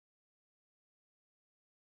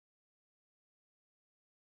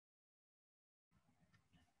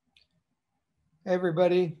Hey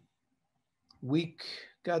everybody, week,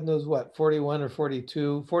 God knows what, 41 or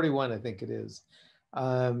 42, 41 I think it is.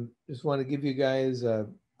 Just want to give you guys a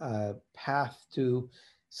path to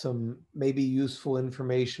some maybe useful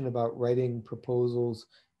information about writing proposals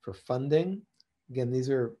for funding. Again, these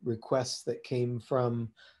are requests that came from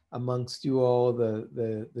amongst you all,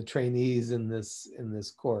 the trainees in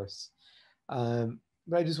this course. But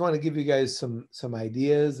I just want to give you guys some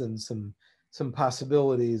ideas and some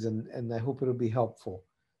possibilities, and I hope it'll be helpful.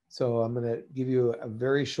 So I'm going to give you a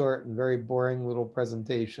very short and very boring little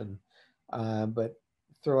presentation, but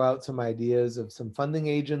throw out some ideas of some funding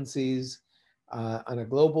agencies on a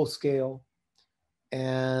global scale,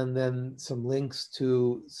 and then some links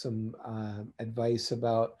to some advice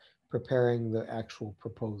about preparing the actual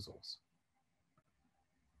proposals.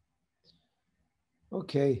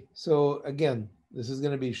 Okay, so again, this is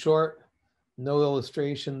going to be short, no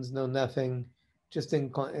illustrations, no nothing, just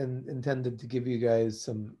intended to give you guys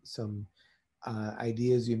some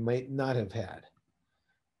ideas you might not have had.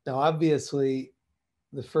 Now, obviously,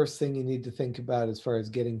 the first thing you need to think about as far as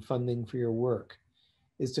getting funding for your work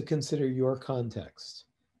is to consider your context.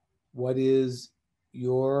 What is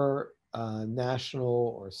your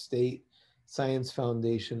national or state science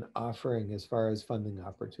foundation offering as far as funding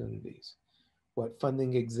opportunities? What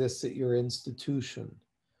funding exists at your institution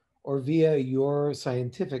or via your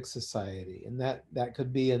scientific society? And that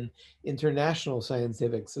could be an international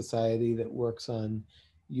scientific society that works on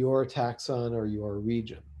your taxon or your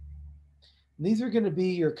region. And these are going to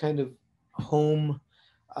be your kind of home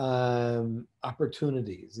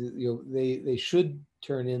opportunities. They should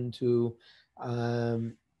turn into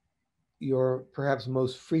um, your perhaps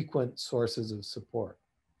most frequent sources of support.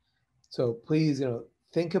 So please,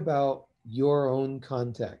 think about your own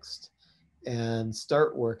context and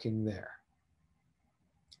start working there.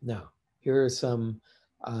 Now, here are some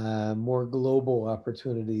more global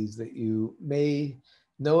opportunities that you may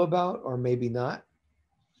know about or maybe not.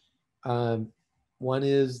 Um, One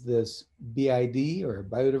is this BID, or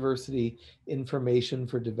Biodiversity Information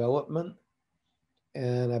for Development.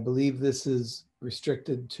 And I believe this is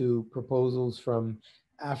restricted to proposals from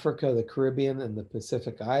Africa, the Caribbean, and the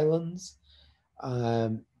Pacific Islands.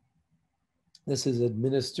 Um, This is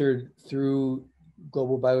administered through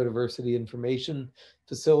Global Biodiversity Information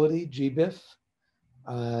Facility, GBIF.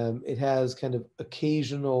 It has kind of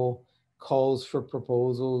occasional calls for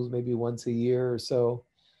proposals, maybe once a year or so.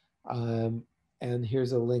 Um, and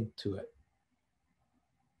here's a link to it.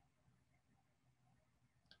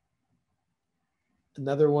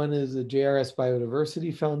 Another one is the JRS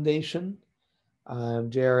Biodiversity Foundation.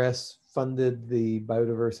 JRS funded the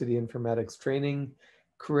biodiversity informatics training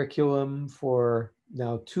curriculum for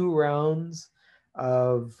now 2 rounds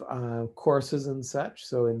of courses and such.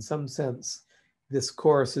 So in some sense, this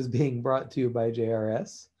course is being brought to you by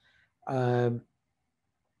JRS. Um,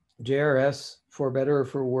 JRS, for better or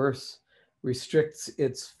for worse, restricts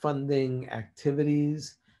its funding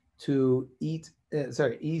activities to East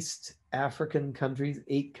African countries,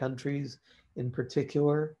 8 countries in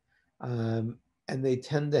particular. And they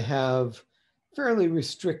tend to have fairly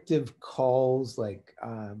restrictive calls like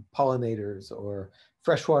pollinators or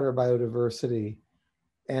freshwater biodiversity.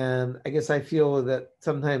 And I guess I feel that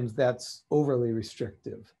sometimes that's overly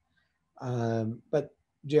restrictive. But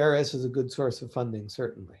JRS is a good source of funding,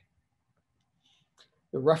 certainly.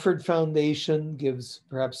 The Rufford Foundation gives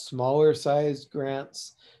perhaps smaller sized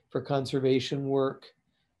grants for conservation work.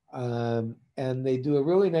 And they do a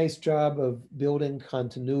really nice job of building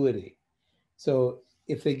continuity. So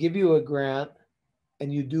if they give you a grant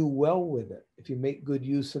and you do well with it, if you make good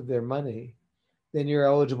use of their money, then you're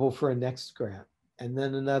eligible for a next grant and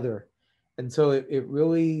then another. And so it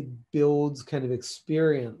really builds kind of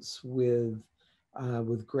experience with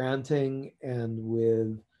granting and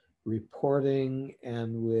with reporting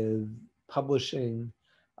and with publishing,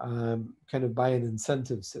 kind of by an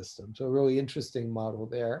incentive system. So a really interesting model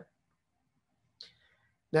there.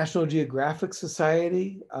 National Geographic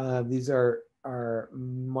Society, these are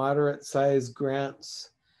moderate sized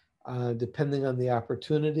grants depending on the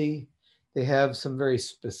opportunity. They have some very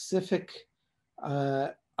specific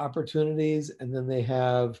opportunities, and then they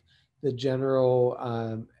have the general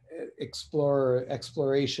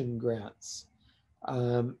exploration grants.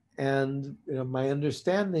 And my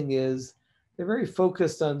understanding is they're very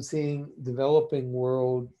focused on seeing developing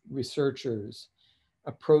world researchers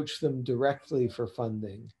approach them directly for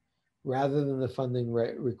funding rather than the funding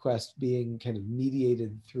request being kind of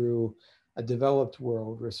mediated through a developed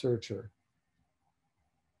world researcher.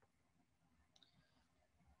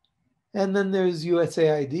 And then there's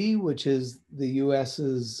USAID, which is the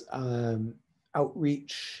US's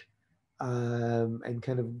outreach and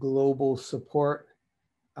kind of global support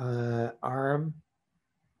arm.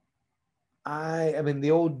 I mean,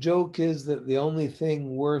 the old joke is that the only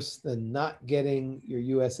thing worse than not getting your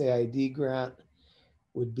USAID grant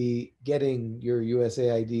would be getting your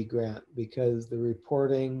USAID grant, because the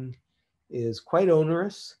reporting is quite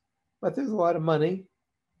onerous, but there's a lot of money.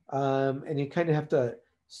 And you kind of have to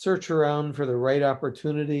search around for the right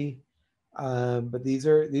opportunity. But these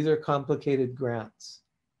are complicated grants.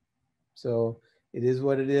 So it is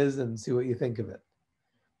what it is, and see what you think of it.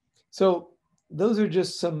 So those are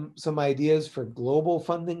just some ideas for global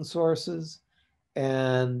funding sources.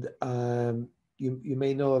 And you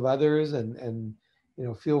may know of others, and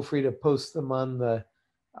feel free to post them on the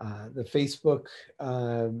Facebook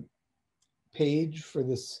page for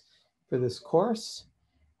this course.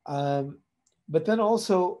 But then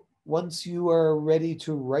also, once you are ready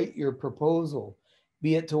to write your proposal,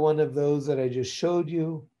 be it to one of those that I just showed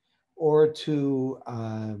you, or to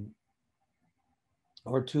a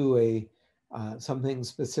something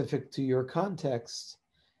specific to your context,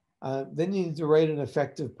 then you need to write an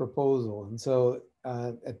effective proposal. And so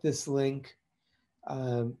at this link,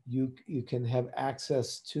 you can have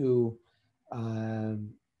access to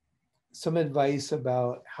some advice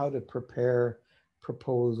about how to prepare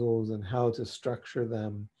proposals and how to structure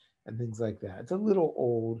them and things like that. It's a little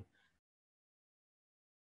old,